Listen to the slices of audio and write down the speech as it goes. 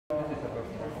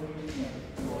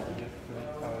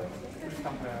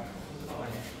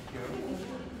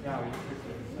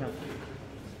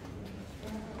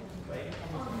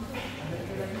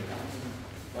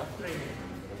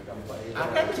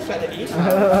Kan cakap tadi.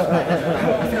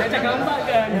 Saya cakap gambar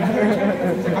kan.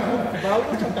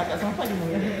 Baru cakap kat sampai ni.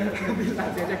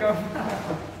 Saya cakap.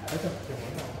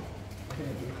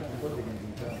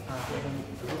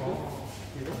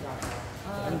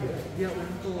 Dia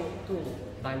untuk tu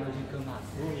biological mass.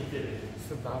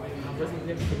 Sebab apa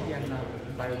sebenarnya bagian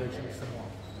biologi semua.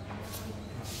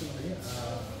 Sebenarnya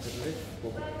terus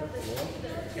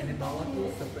and di bawah tu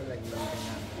seperti lagi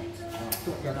dengan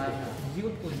tu yang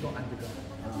view untuk underground.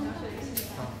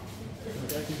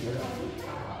 Kita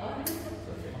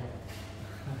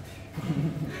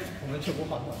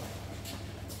cuba hot.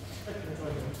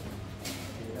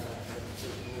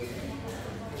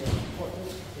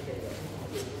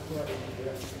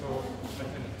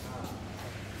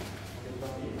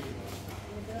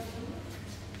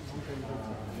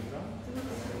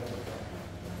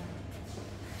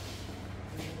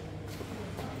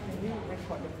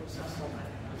 Record the process of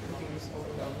putting this all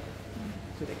down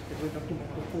so that kita boleh document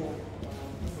pokok.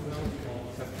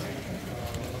 Separate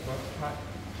above part,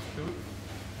 shoot,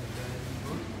 and then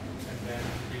root, and then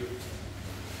build.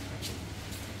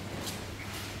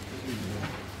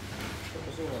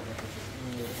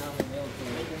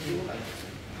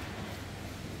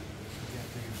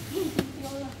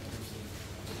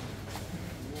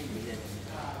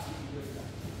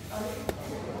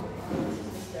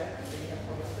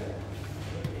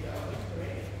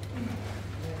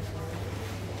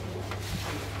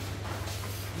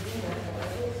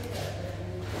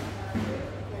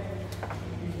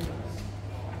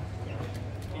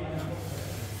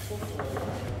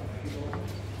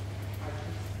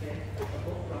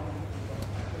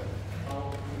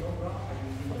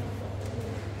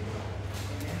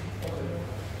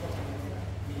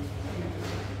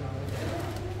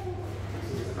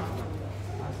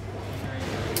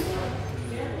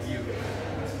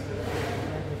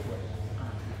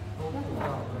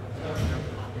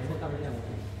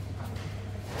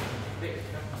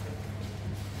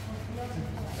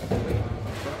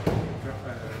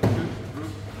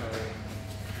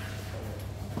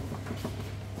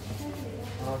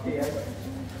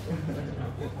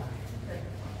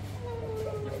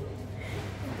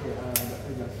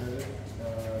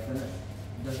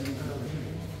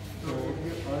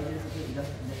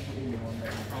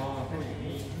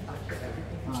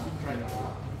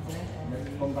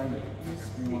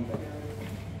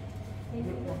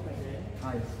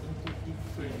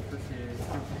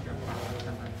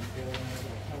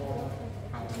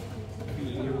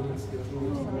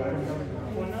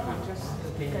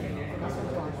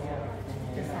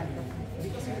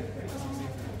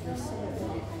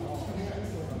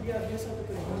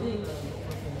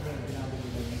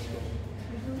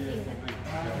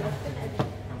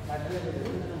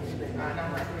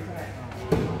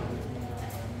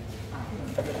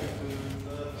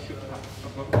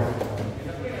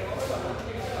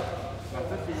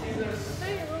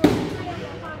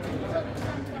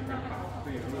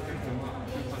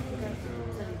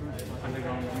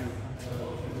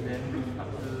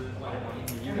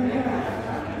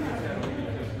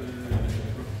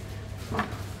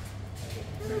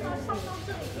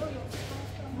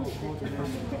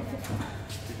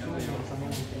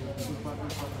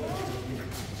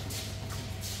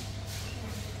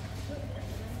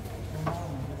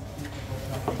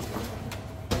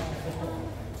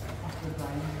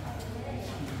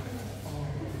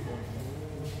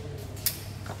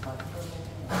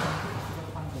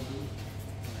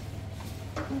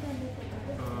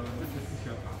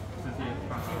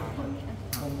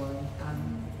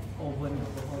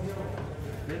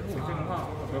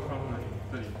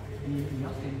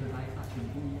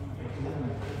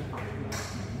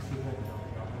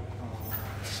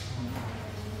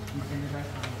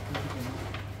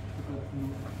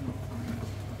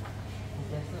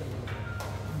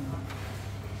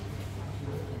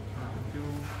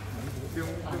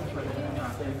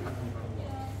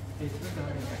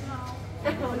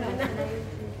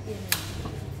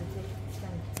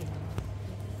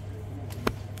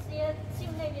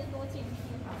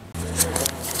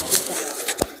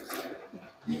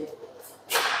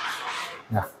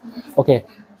 Yeah. Okay.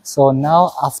 So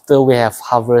now after we have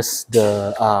harvested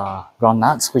the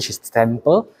groundnuts, which is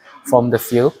sample from the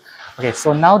field. Okay.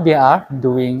 So now they are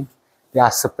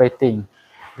separating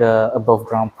the above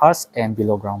ground parts and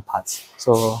below ground parts.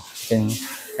 So you can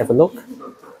have a look.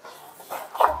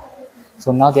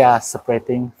 So now they are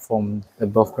separating from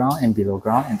above ground and below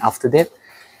ground, and after that,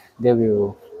 they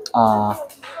will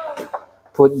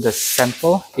put the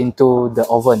sample into the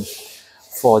oven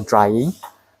for drying.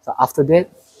 So after that,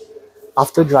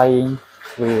 after drying,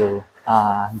 we will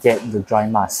get the dry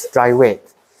mass, dry weight.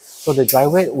 So the dry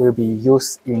weight will be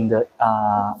used in the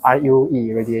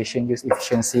RUE, radiation use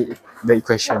efficiency, the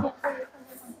equation.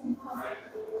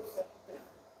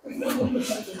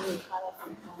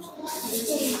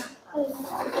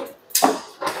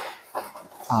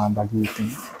 Bagi itu.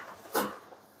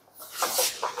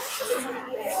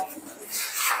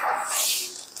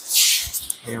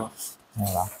 Ya.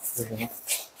 Ya.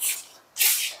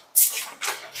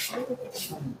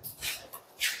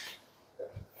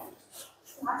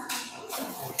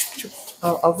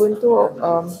 Oven tu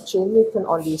chain ni turn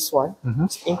on this one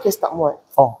in case tak muat.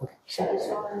 Oh, okay. So this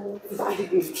one 50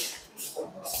 degree.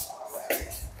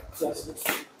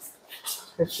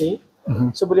 Okay.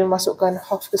 So boleh masukkan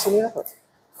half ke sini lah.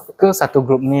 Ke satu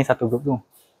grup ni, satu grup tu.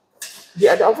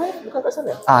 Dia ada oven bukan kat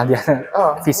sana? Dia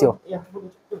Physio. Ya, boleh.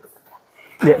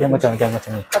 Dia macam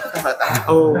ni.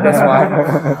 Oh, that's why.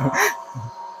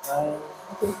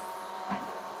 Okay.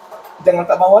 Jangan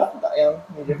tak bawah lah, tak yang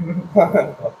ni je.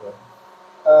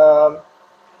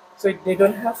 So they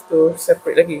don't have to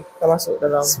separate lagi. Kita masuk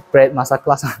dalam. Spread masa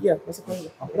kelas. Ya, masuk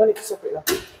lagi. You don't need to separate lah.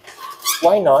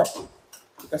 Why not?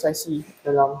 Because I see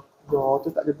dalam door tu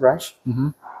tak ada brush.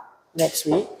 Next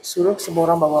week, suruh semua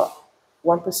orang bawa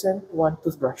 1 person, 1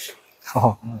 toothbrush.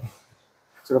 Oh,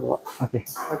 Suruh bawa. okay.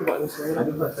 Nanti bawa ni semua.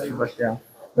 Ada toothbrush yang.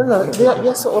 No,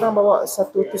 dia seorang bawa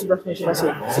satu toothbrush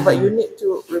masing-masing. Sebab you need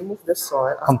to remove the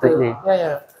soil after. Completely.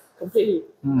 Ya, completely.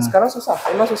 Sekarang susah,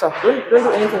 memang susah. Don't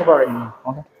do anything about it.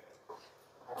 Okay.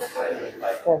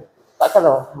 Kan?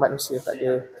 Takkanlah manusia tak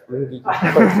ada gigi.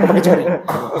 Kau pakai jari.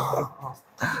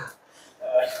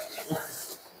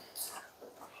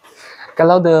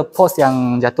 Kalau the post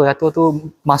yang jatuh tu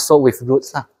masuk with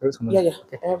roots lah. Roots semua. Ya.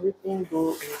 Everything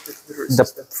go into the root The,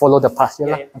 system. follow the path je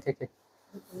lah. Yeah. Okay.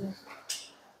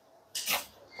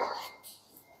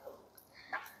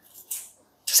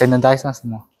 Sanitize lah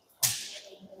semua.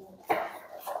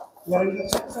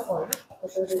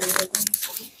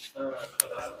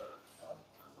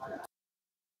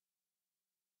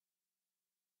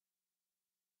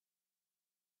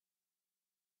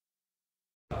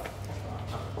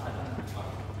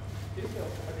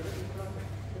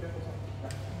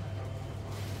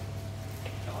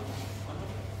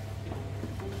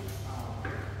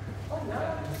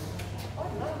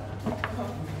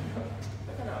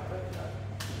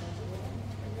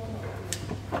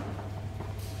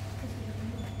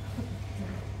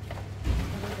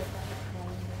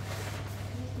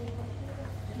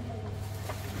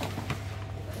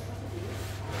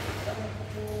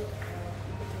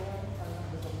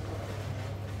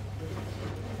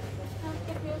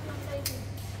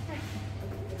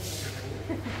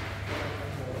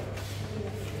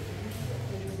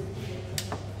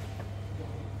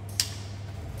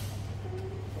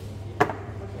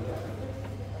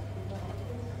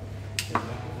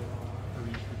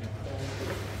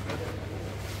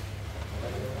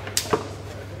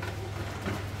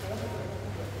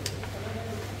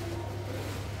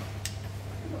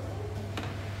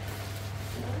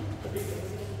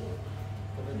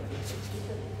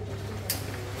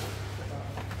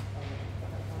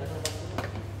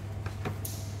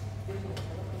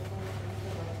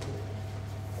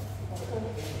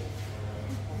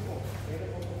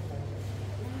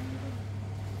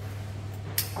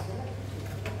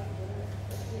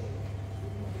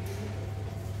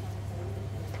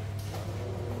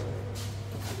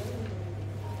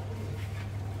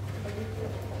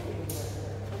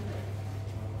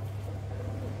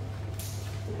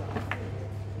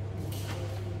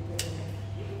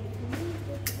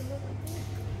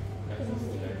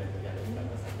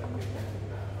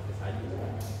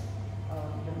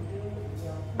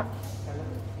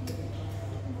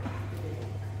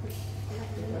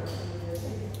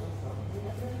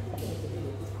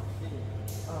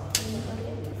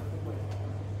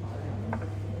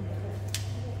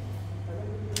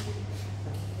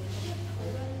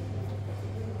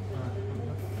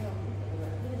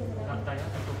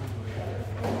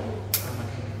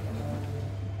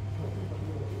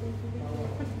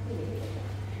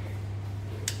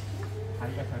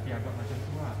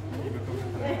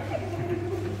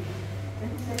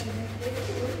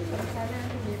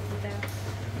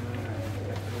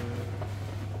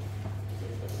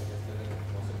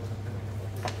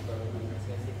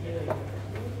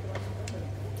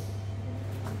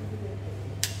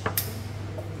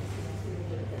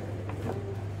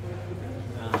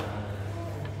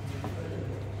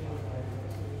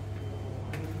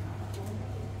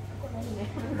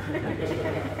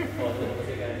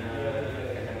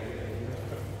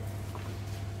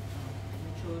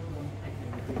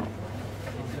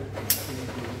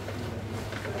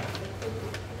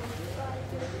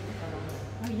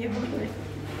 Ya boleh.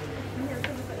 Ini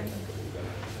aku buka lagi.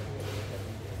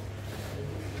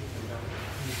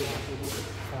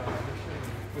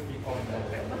 Put it on the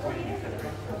left, so you can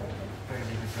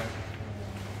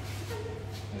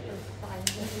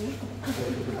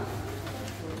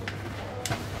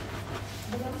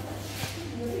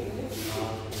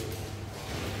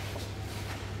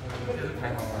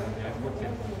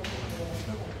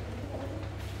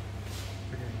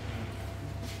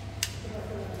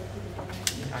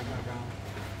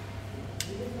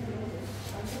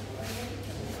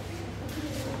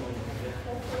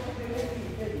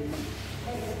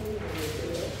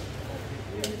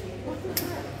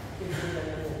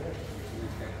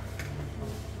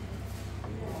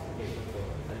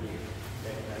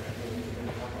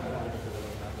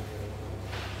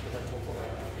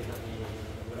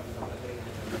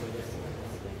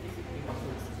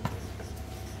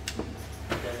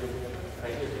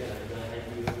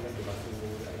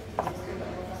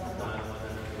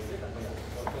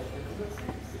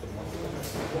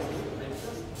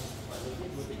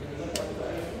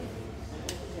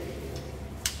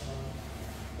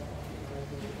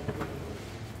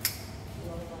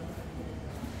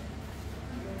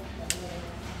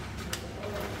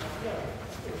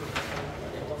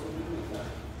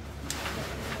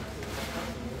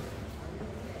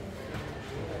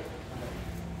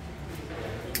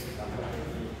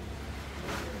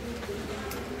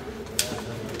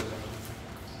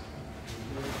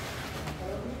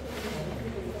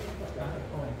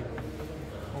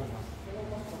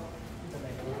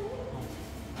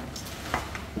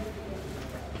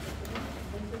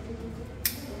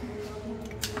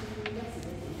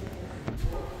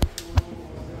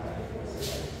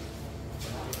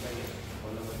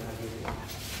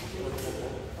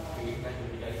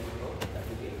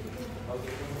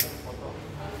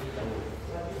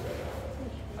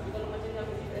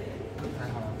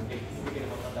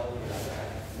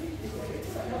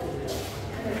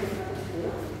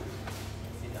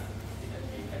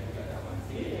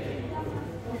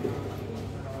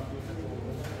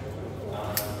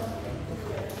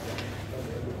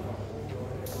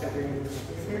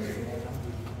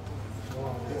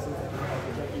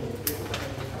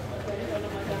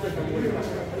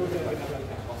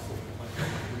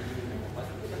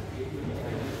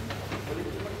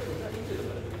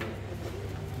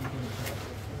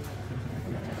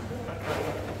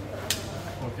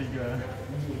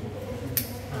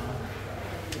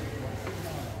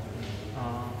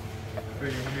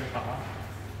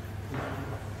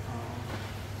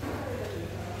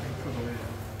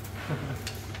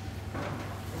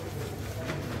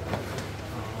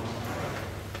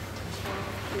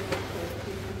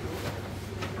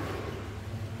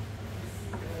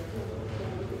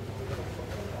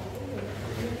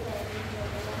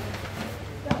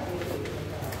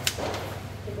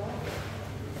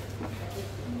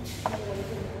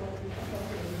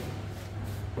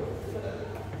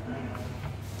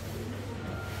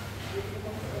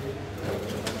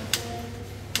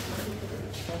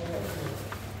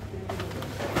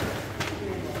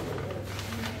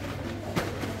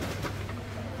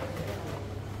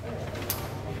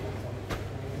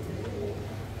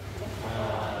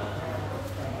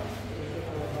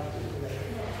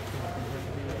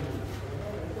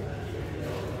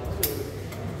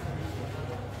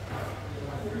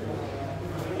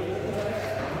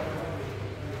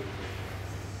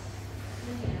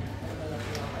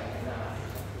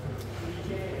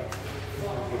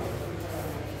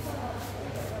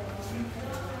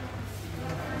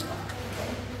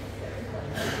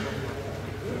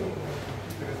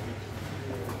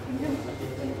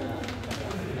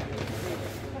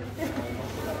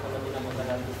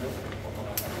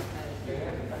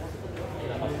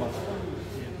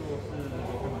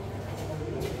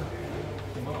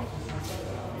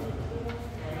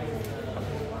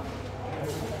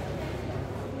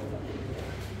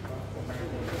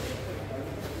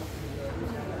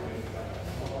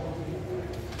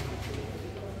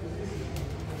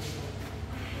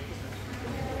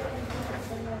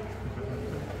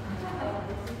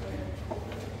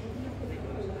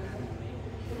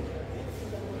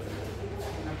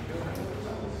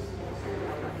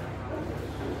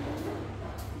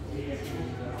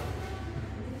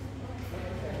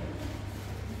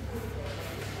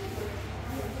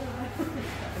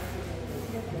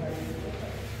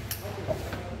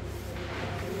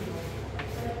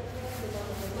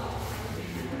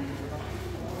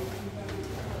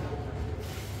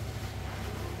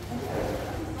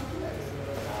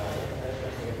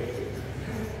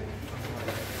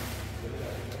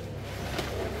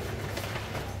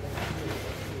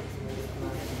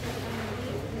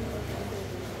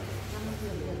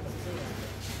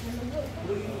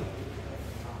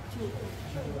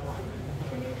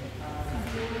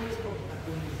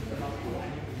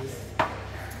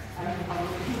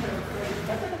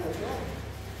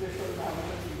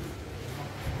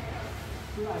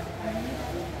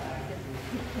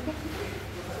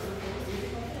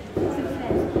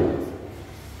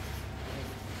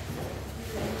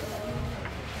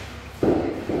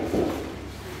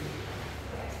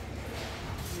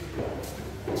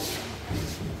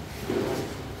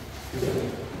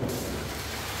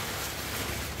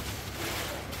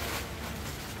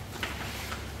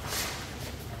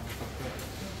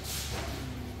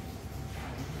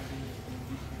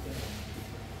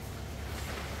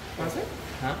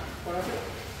Huh? What is it?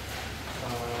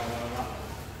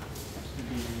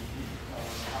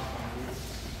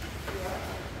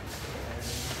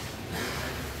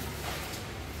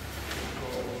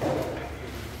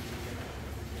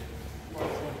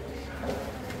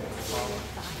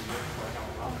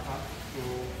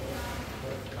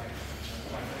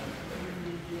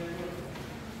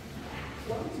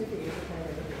 To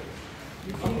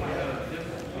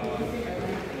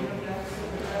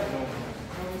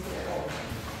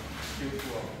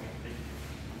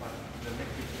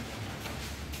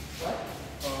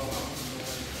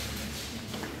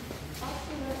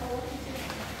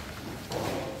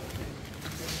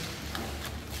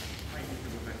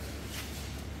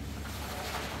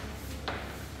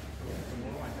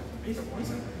be up on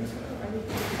this.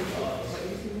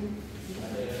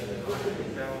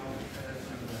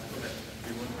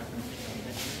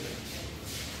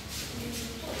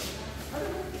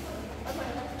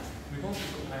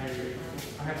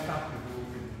 I have stuff to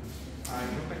do. I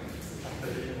go back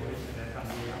Saturday morning and then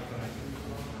Sunday after my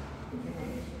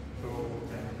so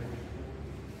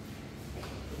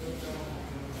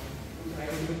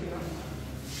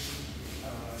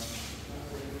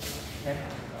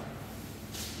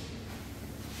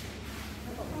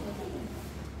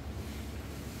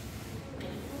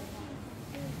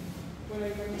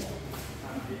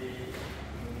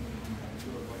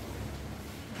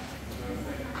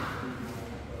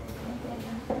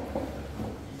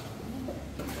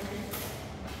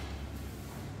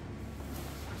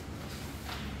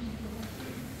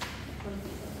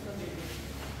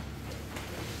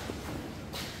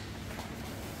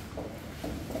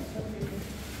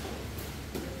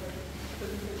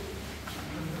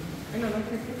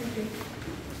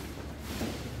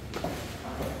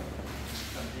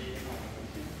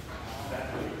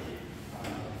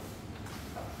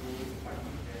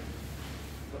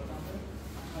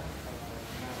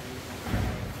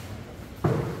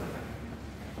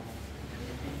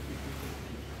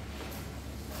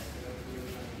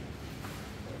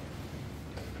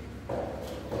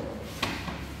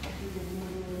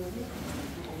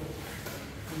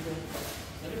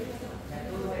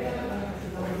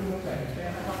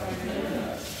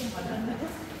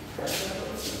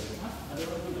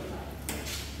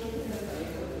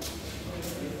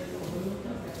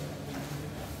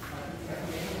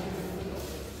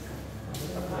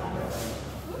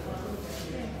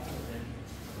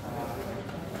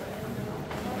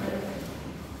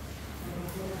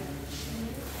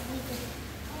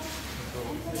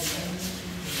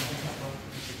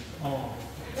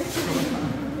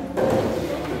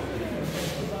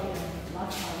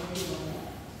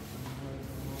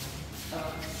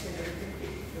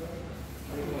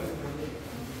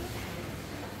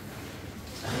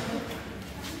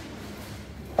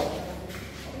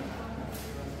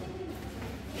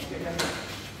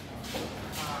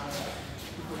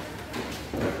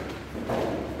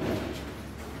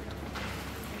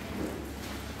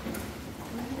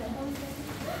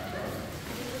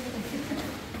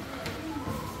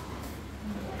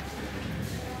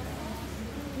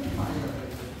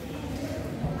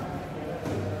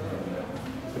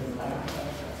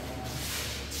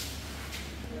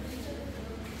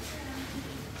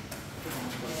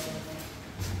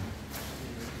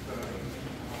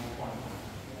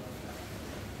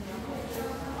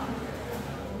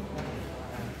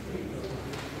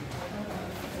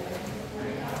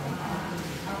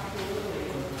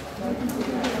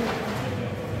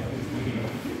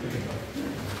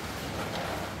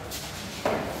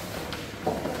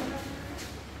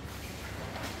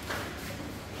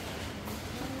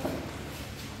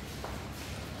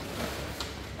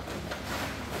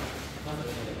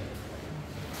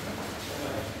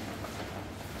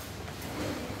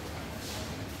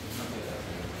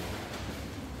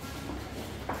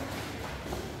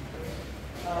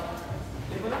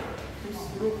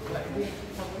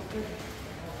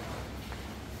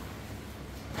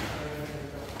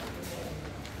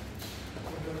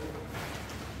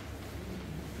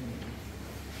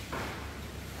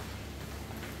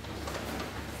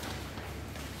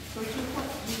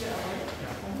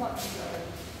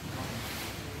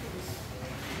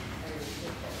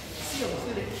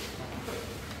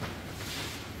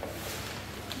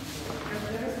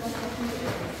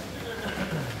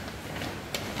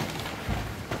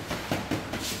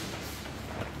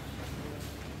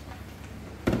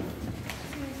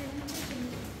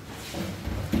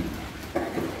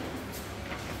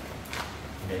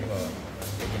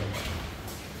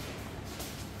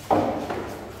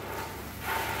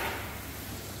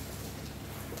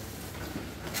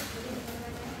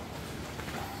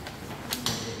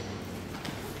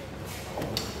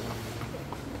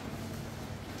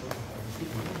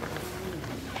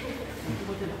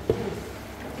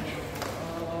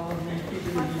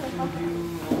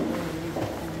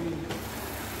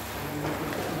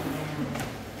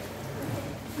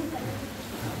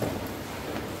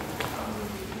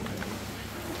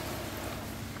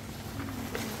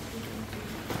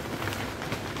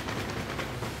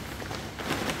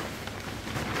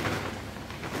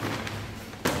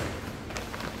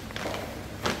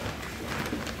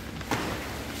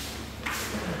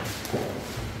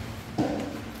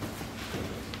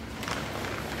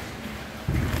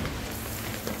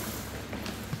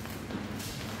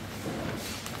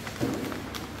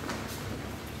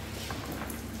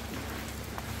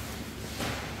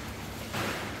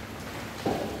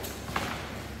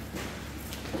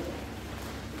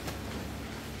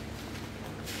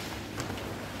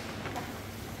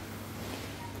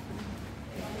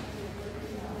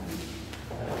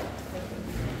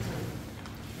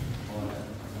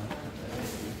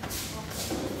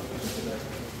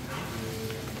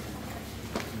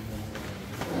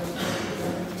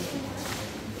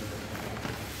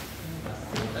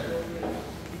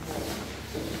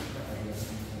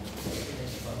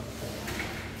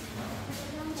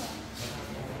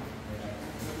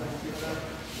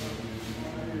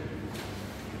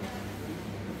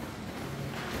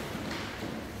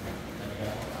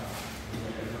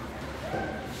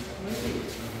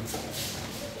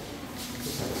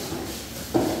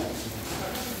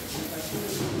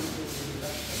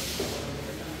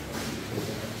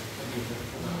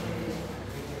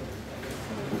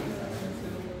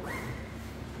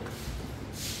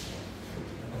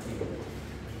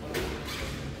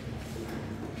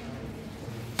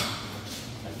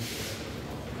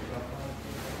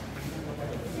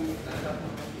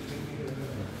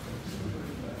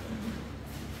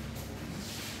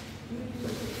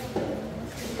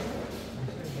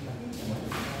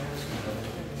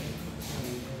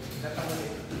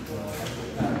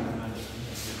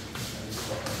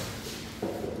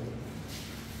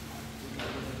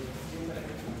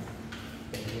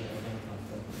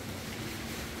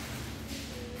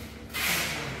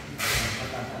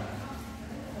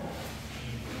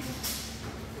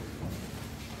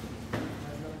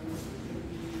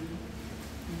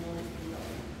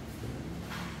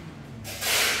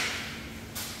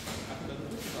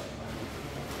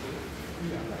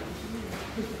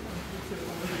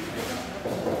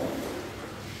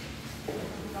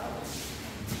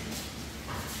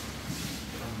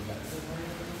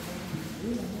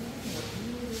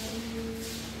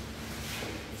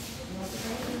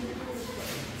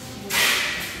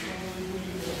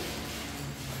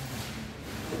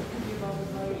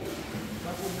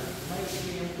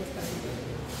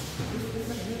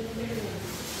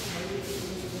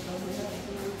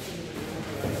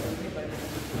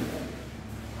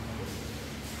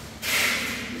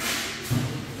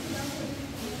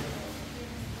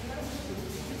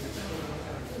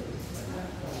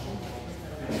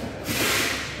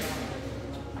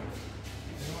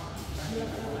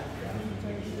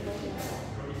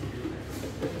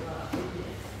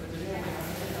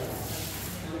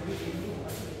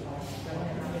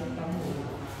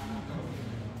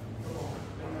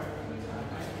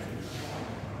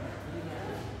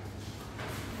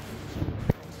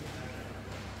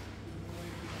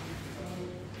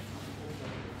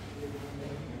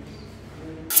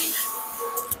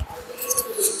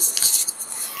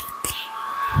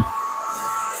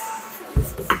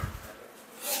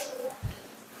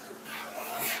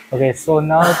Okay, so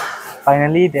now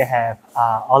finally they have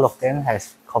all of them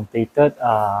has completed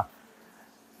uh,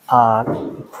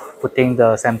 putting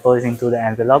the samples into the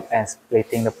envelope and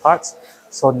splitting the parts.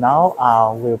 So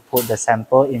now we'll put the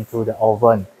sample into the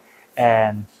oven,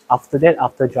 and after that,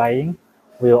 after drying,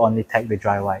 we'll only take the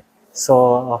dry white.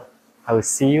 So I will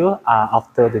see you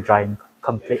after the drying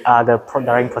complete.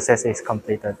 Drying process is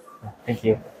completed. Thank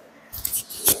you.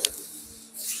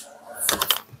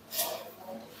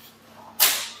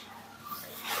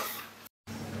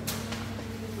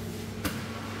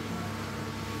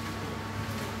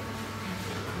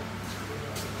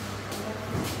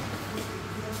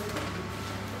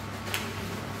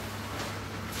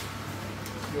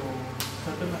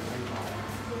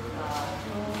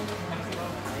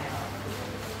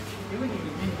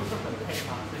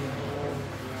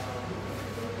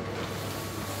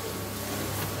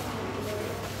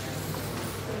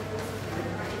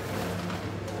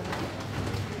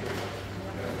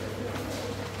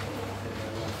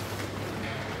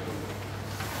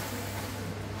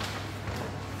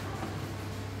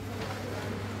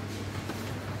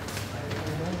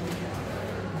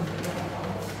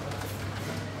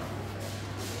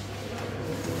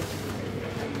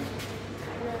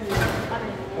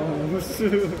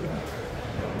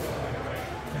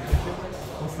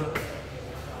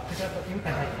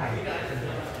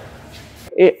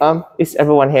 Is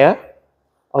everyone here?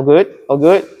 All good? All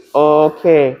good?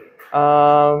 Okay.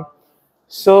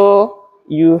 So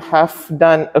you have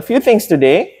done a few things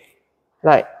today,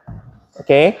 right?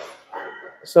 Okay.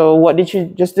 So what did you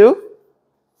just do?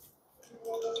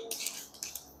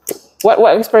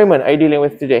 What experiment are you dealing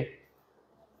with today?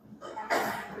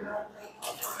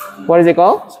 What is it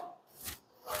called?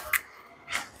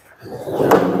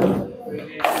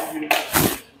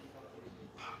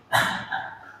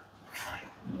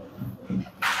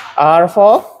 R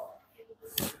for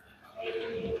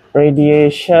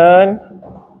radiation,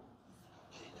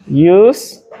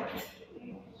 use,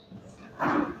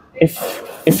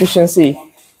 efficiency.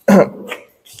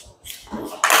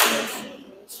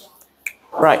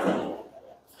 Right.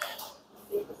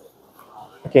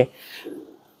 Okay.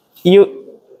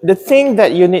 The thing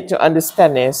that you need to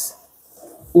understand is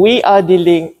we are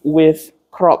dealing with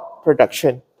crop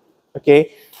production.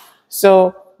 Okay.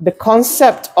 So the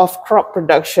concept of crop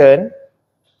production,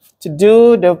 to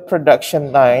do the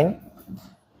production line,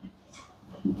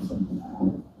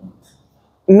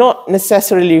 not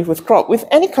necessarily with crop, with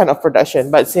any kind of production,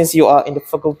 but since you are in the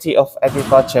Faculty of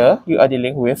Agriculture, you are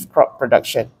dealing with crop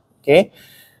production. Okay.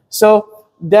 So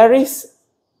there is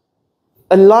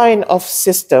a line of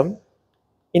system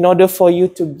in order for you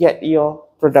to get your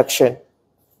production.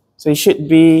 So it should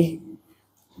be,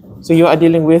 so you are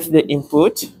dealing with the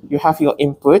input, you have your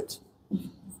input,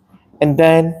 and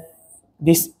then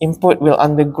this input will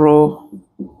undergo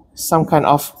some kind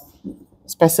of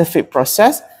specific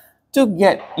process to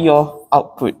get your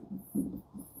output.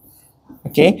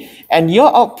 Okay, and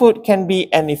your output can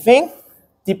be anything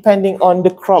depending on the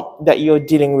crop that you're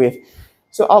dealing with.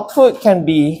 So output can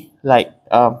be like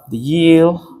the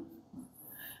yield.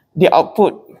 The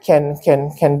output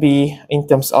can be in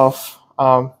terms of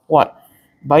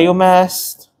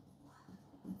biomass,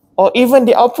 or even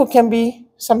the output can be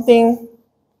something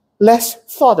less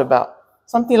thought about,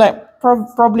 something like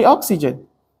probably oxygen,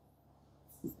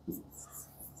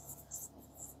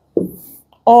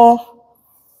 or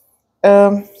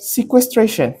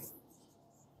sequestration.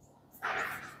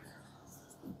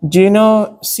 Do you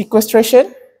know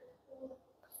sequestration?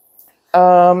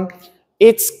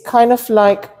 it's kind of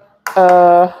like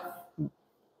a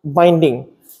binding,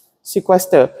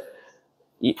 sequester.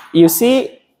 You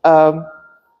see,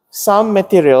 some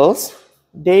materials,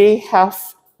 they have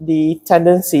the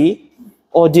tendency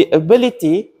or the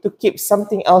ability to keep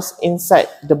something else inside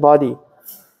the body.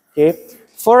 Okay,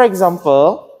 for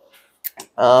example,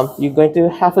 you're going to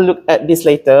have a look at this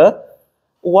later.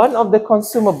 One of the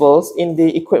consumables in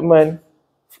the equipment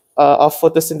of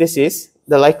photosynthesis,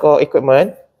 the LICO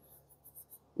equipment,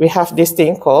 we have this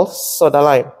thing called soda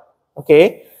lime.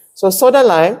 Okay, so soda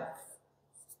lime,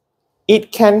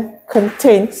 it can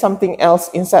contain something else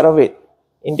inside of it.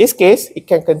 In this case, it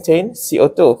can contain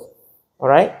CO2. All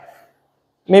right.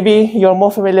 Maybe you're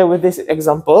more familiar with this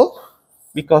example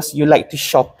because you like to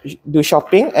do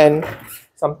shopping, and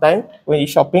sometimes when you're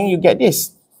shopping, you get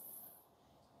this.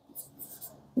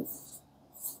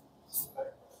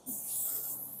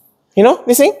 You know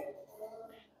this thing?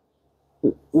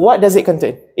 What does it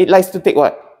contain? It likes to take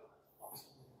what?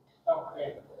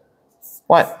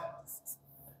 What?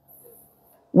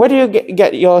 Where do you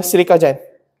get your silica gel?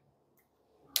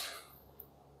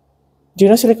 Do you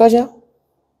know silica gel?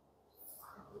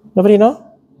 Nobody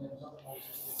know?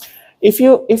 If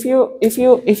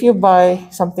you buy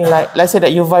something like, let's say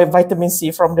that you buy vitamin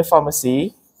C from the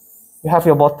pharmacy, you have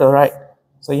your bottle, right?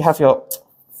 So you have your,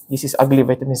 this is ugly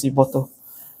vitamin C bottle.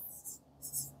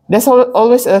 There's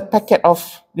always a packet of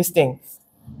this thing.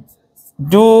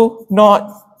 Do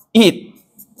not eat.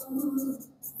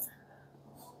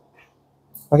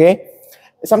 Okay?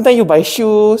 Sometimes you buy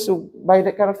shoes, you buy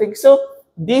that kind of thing. So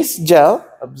this gel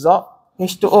absorb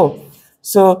H2O.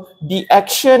 So the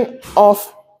action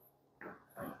of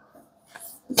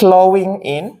clawing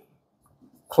in,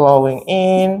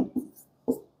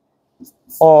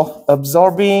 or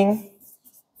absorbing,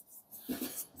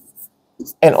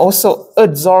 and also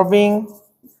adsorbing,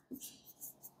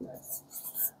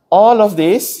 all of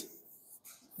this,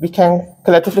 we can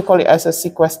collectively call it as a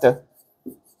sequester.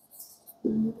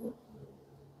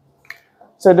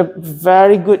 So the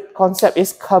very good concept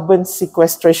is carbon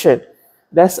sequestration.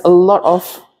 There's a lot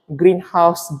of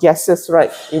greenhouse gases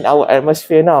right in our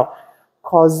atmosphere now,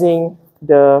 causing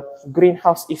the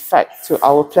greenhouse effect to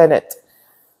our planet.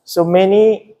 So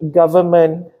many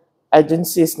government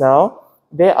agencies now,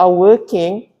 they are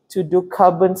working to do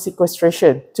carbon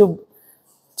sequestration,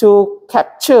 to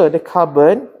capture the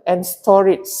carbon and store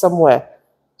it somewhere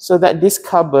so that this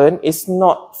carbon is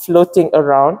not floating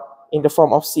around in the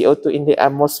form of CO2 in the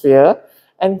atmosphere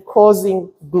and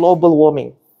causing global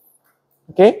warming.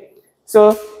 Okay,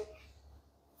 so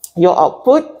your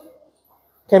output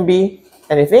can be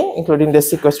anything, including the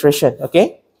sequestration.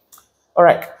 Okay, all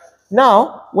right.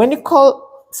 Now, when you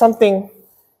call something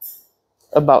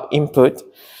about input,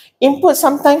 input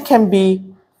sometimes can be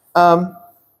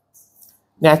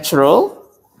natural.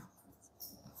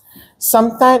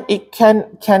 Sometimes it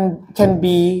can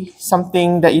be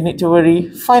something that you need to worry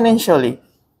financially.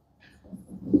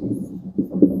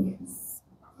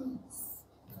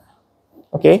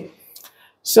 Okay,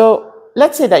 so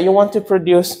let's say that you want to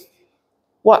produce,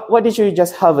 what did you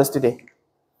just harvest today?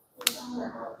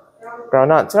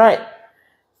 Groundnuts, right?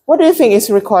 What do you think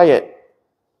is required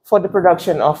for the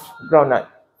production of groundnut?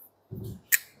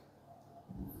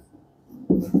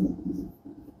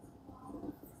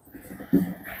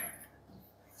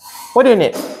 What do you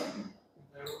need?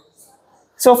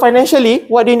 So financially,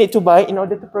 what do you need to buy in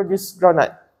order to produce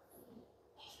groundnut?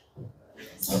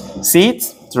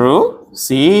 Seeds, true.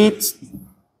 Seeds,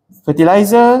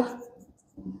 fertilizer.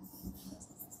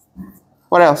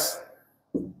 What else?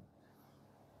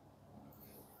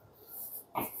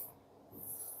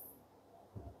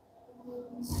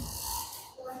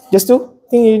 Just two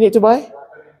things you need to buy?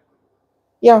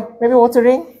 Yeah, maybe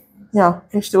watering. Yeah,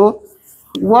 H2O.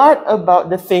 What about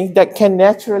the things that can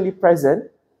naturally present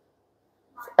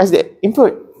as the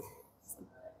input?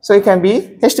 So it can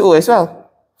be H2O as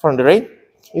well. From the rain,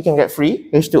 you can get free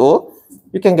H2O.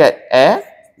 You can get air.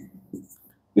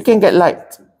 You can get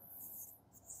light.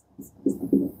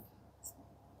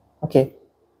 Okay.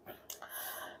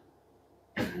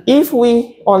 If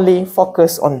we only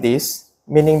focus on this,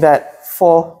 meaning that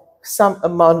for some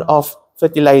amount of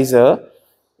fertilizer,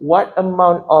 what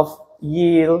amount of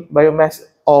yield, biomass,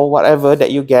 or whatever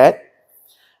that you get,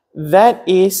 that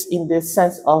is in the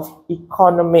sense of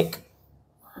economic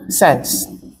sense.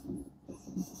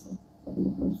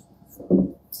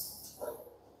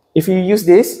 If you use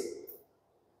this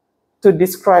to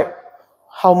describe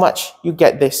how much you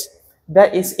get this,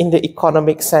 that is in the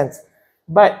economic sense.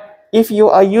 But if you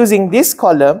are using this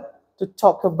column to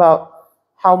talk about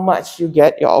how much you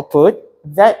get your output,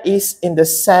 that is in the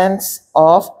sense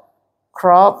of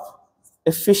crop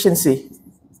efficiency.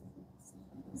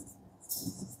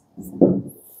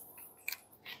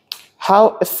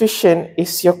 How efficient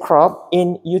is your crop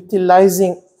in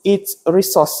utilizing its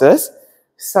resources,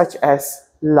 such as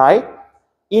light,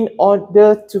 in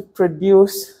order to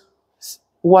produce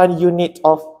 1 unit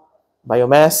of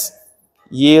biomass,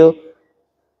 yield,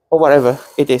 or whatever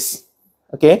it is.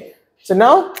 Okay, so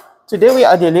now today we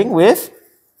are dealing with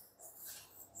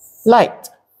light.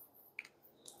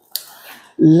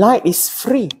 Light is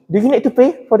free. Do you need to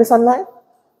pay for the sunlight?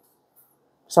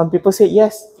 Some people say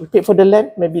yes, you pay for the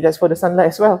land, maybe that's for the sunlight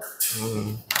as well.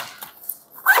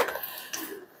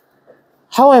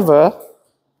 However,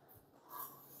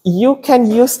 you can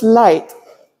use light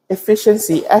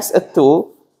efficiency as a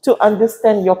tool to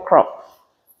understand your crop.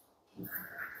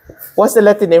 What's the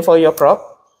Latin name for your crop?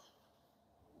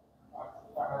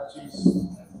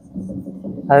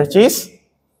 Arachis?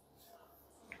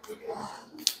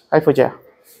 Hypogaea.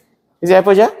 Is it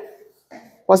Hypogaea?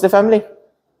 What's the family?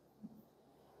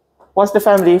 What's the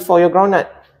family for your groundnut?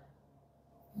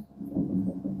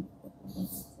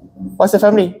 What's the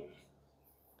family?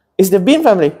 It's the bean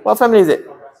family. What family is it?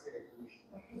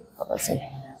 Let's see.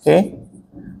 Okay.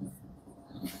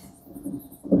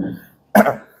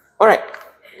 All right.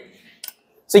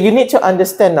 So you need to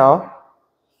understand now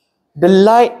the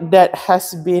light that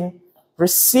has been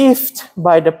received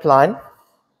by the plant,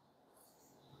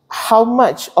 how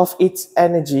much of its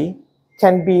energy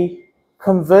can be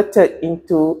converted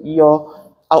into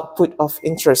your output of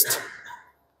interest.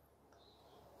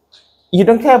 You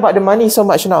don't care about the money so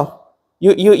much now.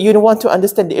 You want to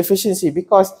understand the efficiency,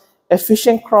 because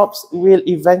efficient crops will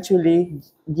eventually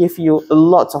give you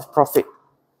lots of profit.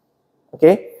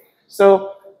 Okay?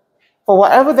 So, for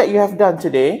whatever that you have done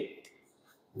today,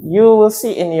 you will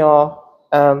see in your,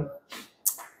 what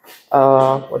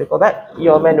do you call that?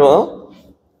 Your manual.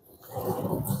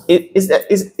 Is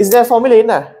there a formula in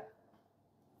there?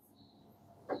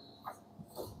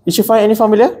 Did you find any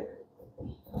formula?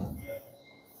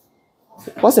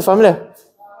 What's the formula?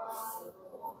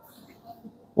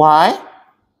 Y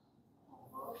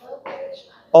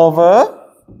over,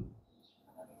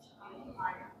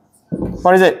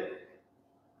 what is it?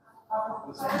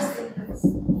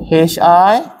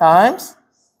 HI times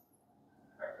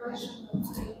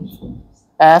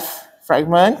F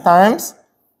fragment times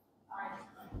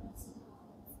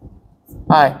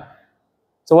I.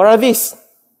 So what are these?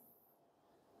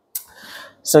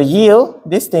 So yield,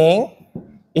 this thing,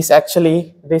 is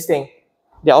actually this thing,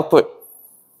 the output.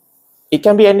 It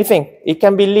can be anything. It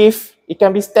can be leaf, it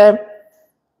can be stem.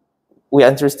 We are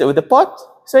interested with the pot,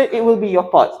 so it will be your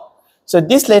pot. So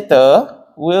this letter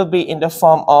will be in the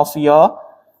form of your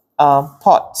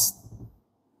pots.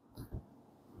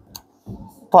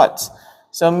 Pots.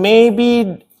 So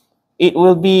maybe it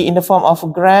will be in the form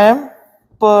of gram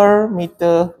per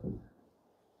meter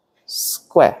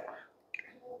square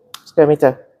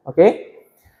meter. Okay.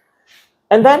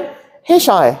 And then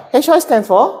HI. HI stands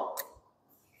for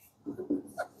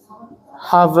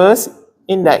harvest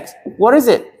index. What is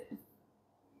it?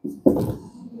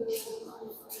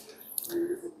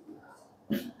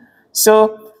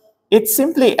 So it's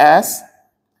simply as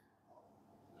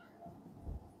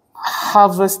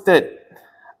harvested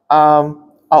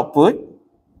output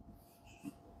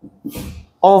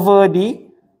over the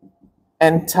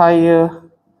entire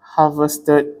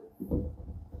harvested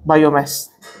biomass.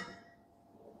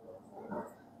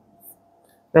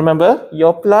 Remember,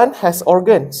 your plant has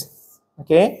organs.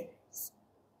 Okay?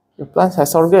 Your plant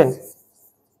has organs.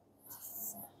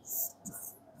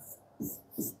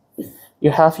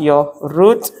 You have your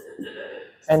root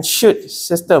and shoot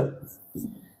system.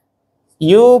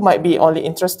 You might be only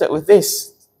interested with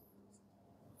this.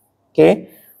 Okay?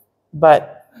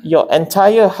 But your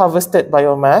entire harvested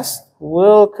biomass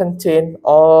will contain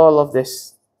all of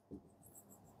this.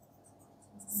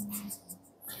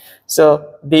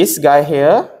 So this guy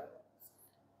here,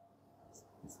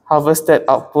 harvested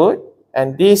output,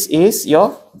 and this is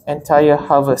your entire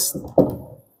harvest.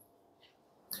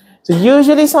 So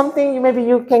usually something, maybe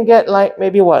you can get like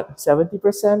maybe what,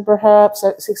 70% perhaps,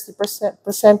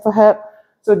 60% perhaps.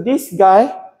 So this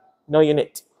guy, no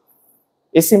unit.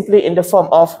 It's simply in the form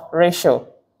of ratio,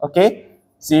 okay?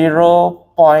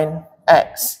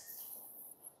 0.x.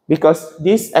 Because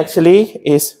this actually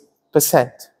is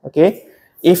percent, okay?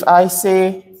 If I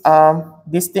say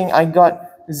this thing I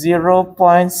got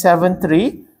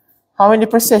 0.73, how many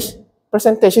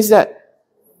percentage is that?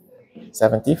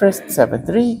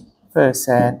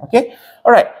 73%, okay?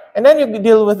 All right, and then you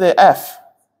deal with the F.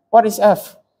 What is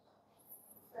F?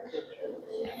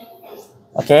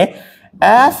 Okay,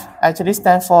 F actually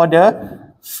stands for the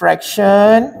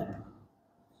fraction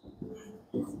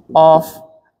of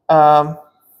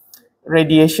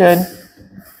radiation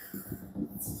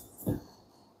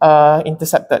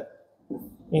intercepted.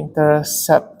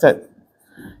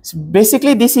 So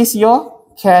basically, this is your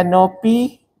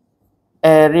canopy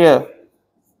area.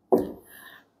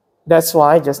 That's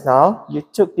why just now you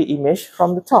took the image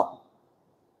from the top.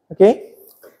 Okay?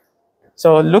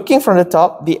 So looking from the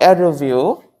top, the aerial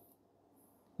view,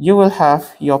 you will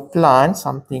have your plant,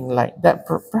 something like that,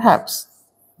 perhaps.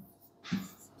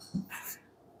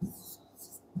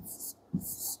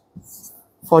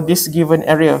 For this given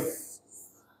area.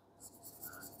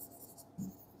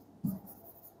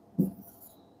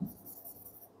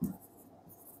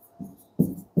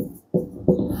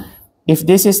 If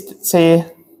this is, say,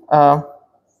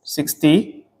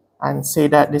 60, and say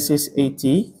that this is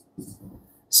 80,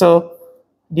 so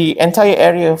the entire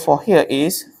area for here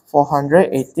is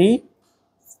 480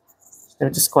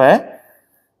 meters square,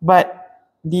 but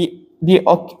the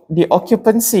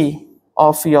occupancy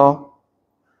of your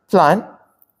plant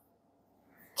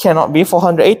cannot be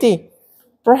 480.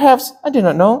 Perhaps, I do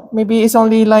not know, maybe it's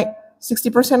only like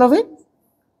 60% of it.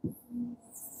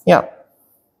 Yeah.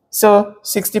 So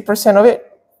 60% of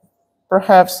it,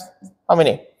 perhaps, how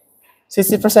many?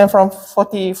 60% from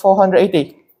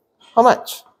 480. How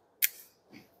much?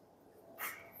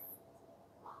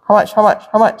 How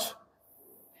much?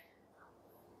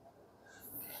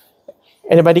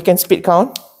 Anybody can speed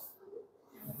count?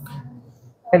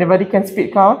 Anybody can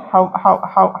speed count?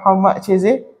 How much is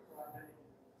it?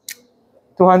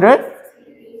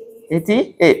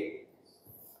 288.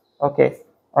 Okay.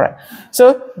 All right.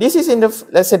 So this is in the,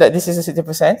 let's say that this is a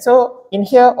 60%. So in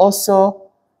here also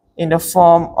in the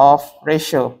form of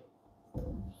ratio.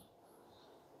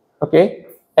 Okay.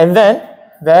 And then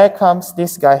there comes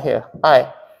this guy here,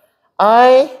 I.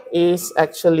 I is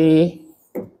actually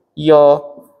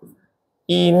your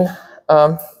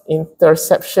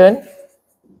interception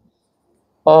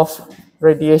of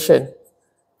radiation.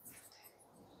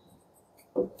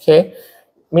 Okay.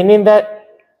 Meaning that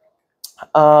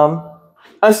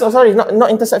sorry, not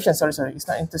interception. Sorry. It's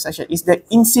not interception. It's the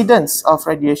incidence of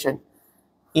radiation.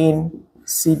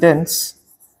 Incidence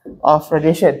of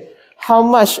radiation. How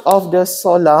much of the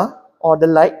solar or the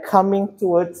light coming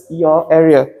towards your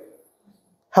area?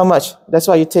 How much? That's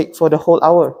why you take for the whole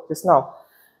hour just now.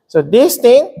 So this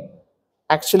thing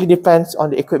actually depends on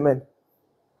the equipment.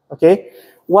 Okay?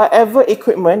 Whatever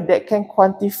equipment that can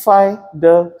quantify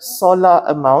the solar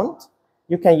amount,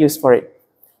 you can use for it.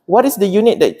 What is the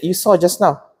unit that you saw just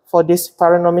now for this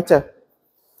pyranometer?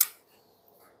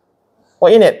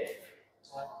 What unit?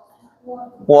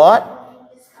 Watt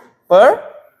per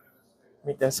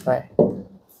meter square.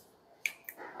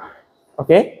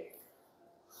 Okay?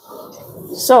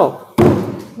 So,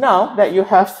 now that you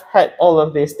have had all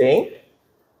of these things,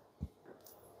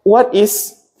 what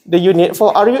is the unit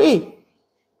for RUE?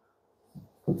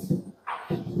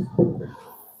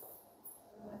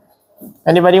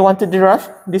 Anybody want to derive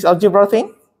this algebra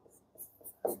thing?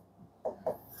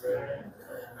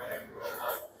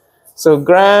 So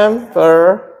gram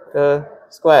per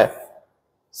square.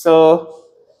 So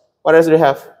what else do we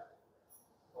have?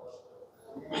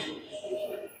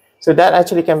 So that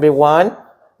actually can be 1.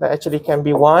 That actually can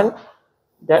be 1.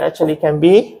 That actually can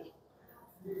be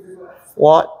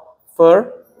watt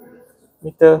per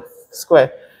meter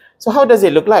square. So how does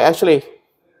it look like actually?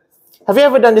 Have you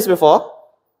ever done this before?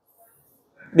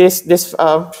 This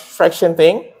fraction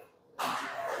thing?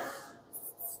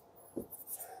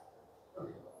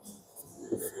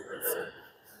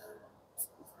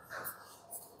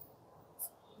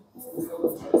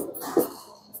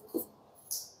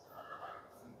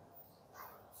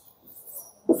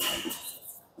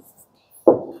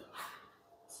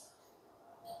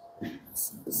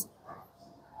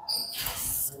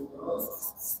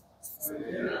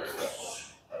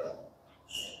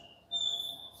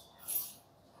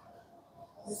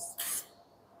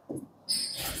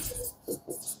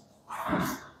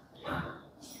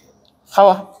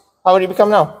 How will it become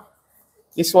now?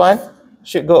 This one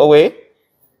should go away.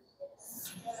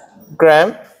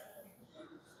 Gram.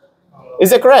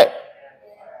 Is that correct?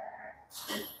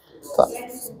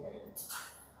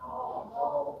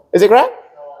 Is it correct?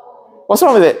 What's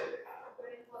wrong with it?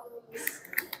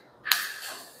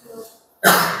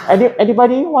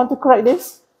 Anybody want to correct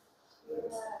this?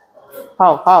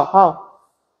 How?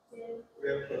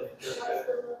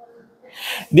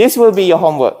 This will be your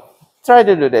homework. Try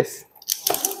to do this.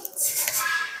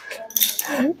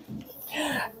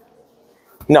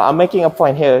 No, I'm making a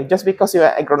point here. Just because you're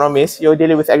an agronomist, you're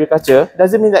dealing with agriculture,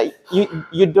 doesn't mean that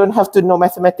you don't have to know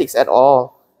mathematics at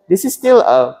all. This is still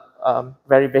a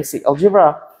very basic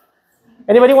algebra.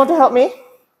 Anybody want to help me?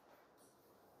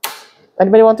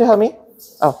 Anybody want to help me?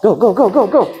 Oh, go, go, go, go,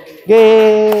 go.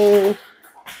 Yay!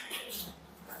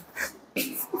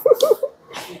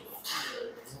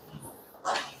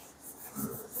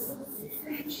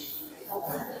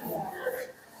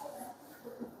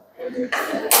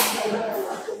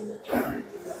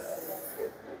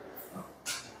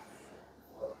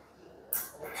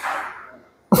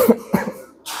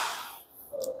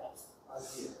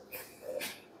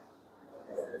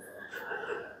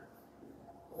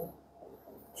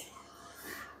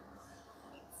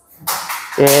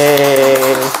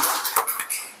 Yay.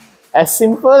 As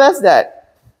simple as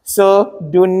that. So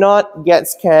do not get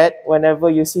scared whenever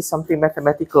you see something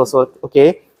mathematical. So,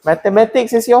 okay,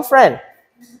 mathematics is your friend.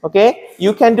 Okay,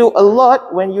 you can do a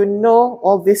lot when you know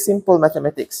all this simple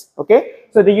mathematics. Okay,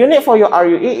 so the unit for your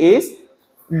RUE is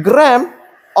gram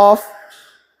of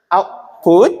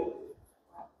output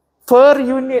per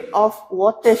unit of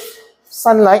wattage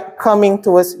sunlight coming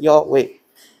towards your way.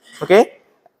 Okay,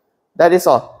 that is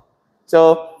all.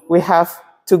 So we have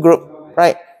two groups,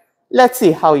 right? Let's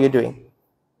see how you're doing.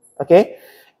 Okay,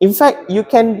 in fact, you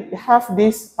can have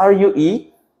this RUE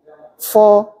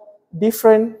for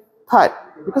different part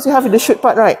because you have the shoot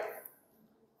part, right?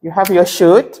 You have your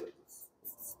shoot.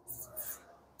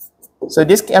 So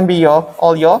this can be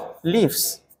all your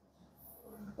leaves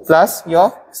plus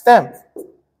your stem.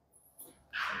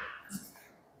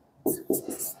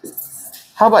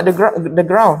 How about the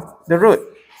ground, the root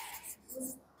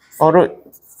or root?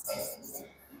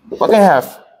 What can you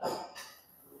have?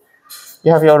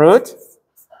 You have your root.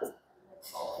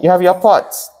 You have your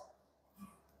pods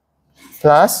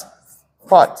plus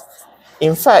pot.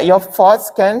 In fact, your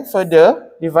pods can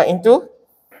further divide into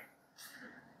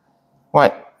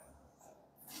what?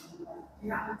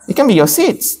 It can be your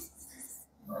seeds.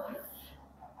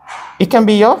 It can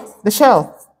be the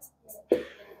shell. You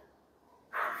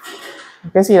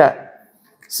can see that.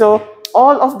 So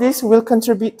all of this will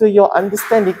contribute to your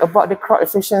understanding about the crop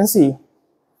efficiency.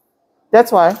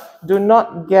 That's why do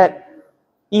not get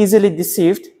easily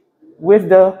deceived with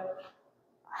the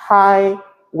high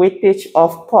weightage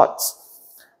of pots,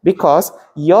 because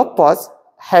your pots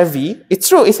heavy. It's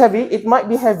true, it's heavy. It might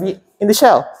be heavy in the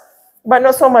shell, but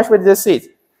not so much with the seeds.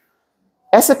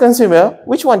 As a consumer,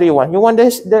 which one do you want? You want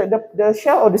the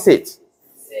shell or the seeds?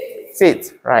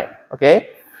 Seeds, right?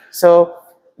 Okay. So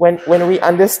when we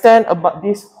understand about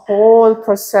this whole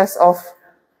process of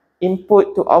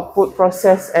input to output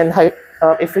process and high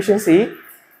efficiency,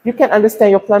 you can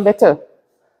understand your plant better.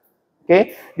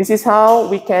 Okay, this is how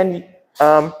we can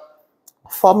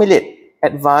formulate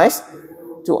advice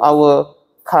to our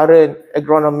current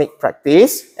agronomic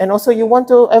practice, and also you want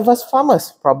to advise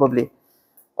farmers probably,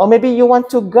 or maybe you want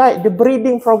to guide the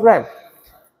breeding program.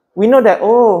 We know that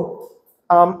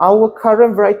our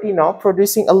current variety now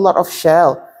producing a lot of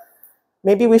shell.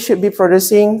 Maybe we should be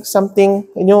producing something,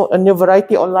 a new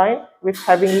variety online with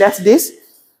having less this.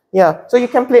 Yeah, so you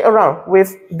can play around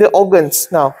with the organs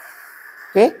now.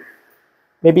 Okay,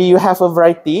 maybe you have a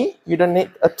variety, you don't need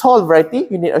a tall variety,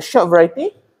 you need a short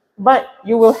variety, but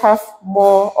you will have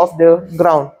more of the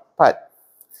ground part,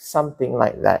 something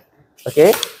like that. Okay,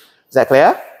 is that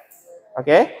clear?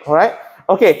 Okay, all right.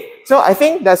 Okay, so I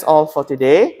think that's all for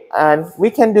today, and we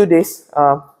can do this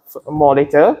more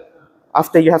later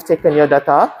after you have taken your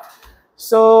data.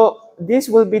 So this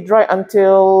will be dry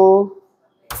until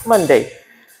Monday.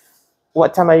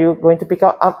 What time are you going to pick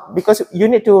up? Because you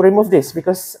need to remove this,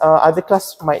 because other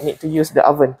class might need to use the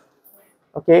oven.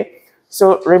 Okay,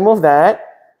 so remove that.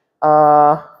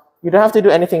 You don't have to do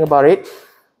anything about it.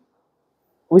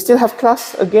 We still have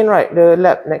class again, right? The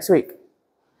lab next week.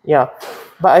 Yeah,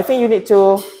 but I think you need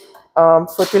to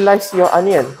fertilize your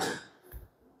onion,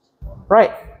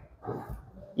 right?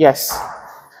 Yes,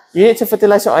 you need to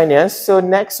fertilize your onions. So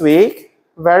next week,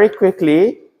 very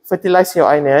quickly, fertilize your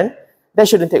onion. That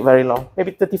shouldn't take very long,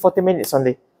 maybe 30-40 minutes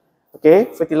only. Okay,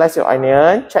 fertilize your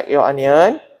onion, check your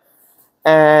onion,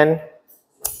 and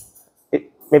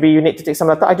maybe you need to take some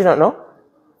data. I do not know.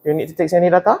 Do you need to take any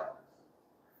data?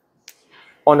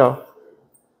 Or no?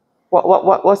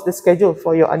 What's the schedule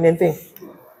for your onion thing?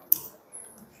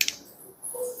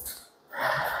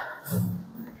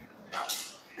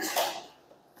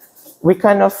 We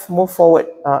kind of move forward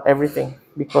everything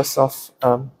because of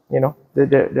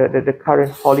the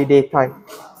current holiday time.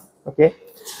 Okay.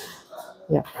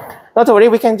 Yeah. Not to worry.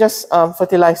 We can just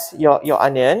fertilize your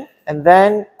onion, and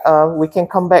then we can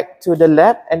come back to the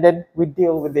lab, and then we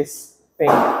deal with this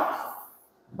thing.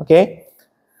 Okay.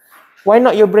 Why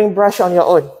not you bring brush on your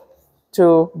own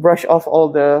to brush off all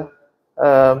the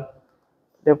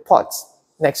pots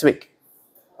next week?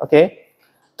 Okay.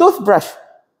 Toothbrush.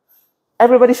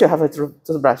 Everybody should have a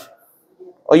toothbrush.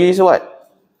 Or you use what?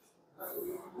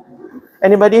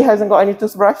 Anybody hasn't got any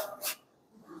toothbrush?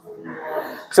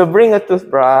 So bring a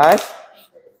toothbrush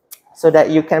so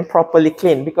that you can properly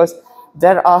clean, because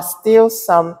there are still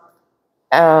some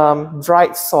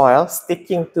dried soil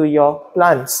sticking to your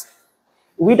plants.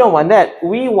 We don't want that.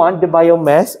 We want the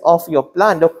biomass of your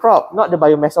plant, the crop, not the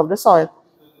biomass of the soil.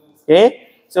 Okay,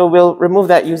 so we'll remove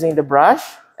that using the brush,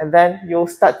 and then you'll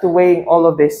start to weighing all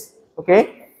of this.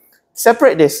 Okay,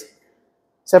 separate this.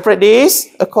 Separate this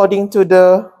according to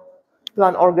the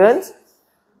plant organs,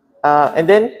 and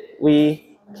then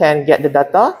we can get the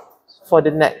data for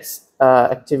the next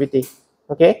activity.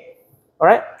 Okay, all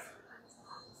right.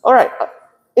 All right.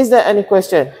 Is there any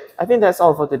question? I think that's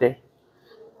all for today.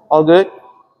 All good?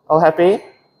 All happy?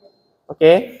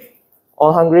 Okay.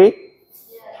 All hungry?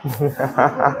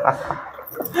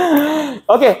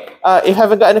 Okay. If you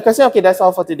haven't got any question, okay, that's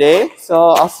all for today.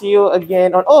 So I'll see you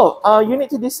again on. You need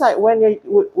to decide when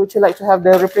would you like to have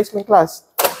the replacement class.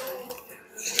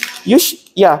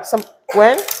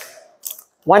 When?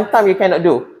 One time you cannot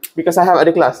do because I have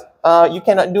other class. You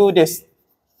cannot do this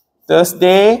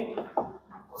Thursday,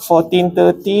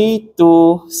 14:30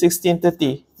 to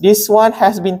 16:30. This one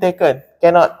has been taken.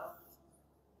 Cannot.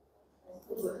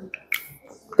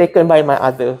 Taken by my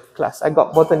other class. I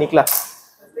got botany class.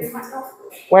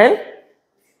 When?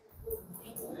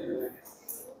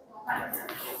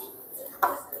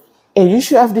 You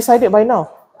should have decided by now.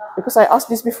 Because I asked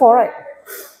this before, right?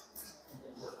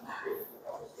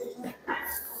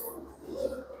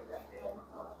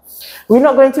 We're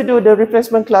not going to do the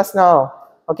replacement class now.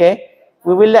 Okay?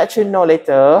 We will let you know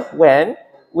later when,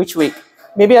 which week.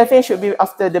 Maybe I think it should be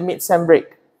after the mid-sem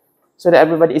break. So that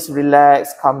everybody is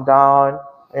relaxed, calm down,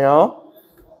 you know.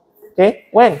 Okay?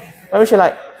 When? When would you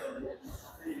like?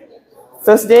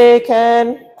 Thursday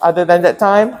can, other than that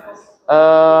time.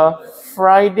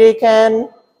 Friday can.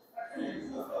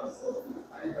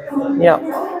 Yeah.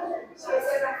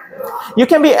 You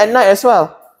can be at night as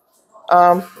well.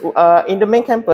 In the main campus.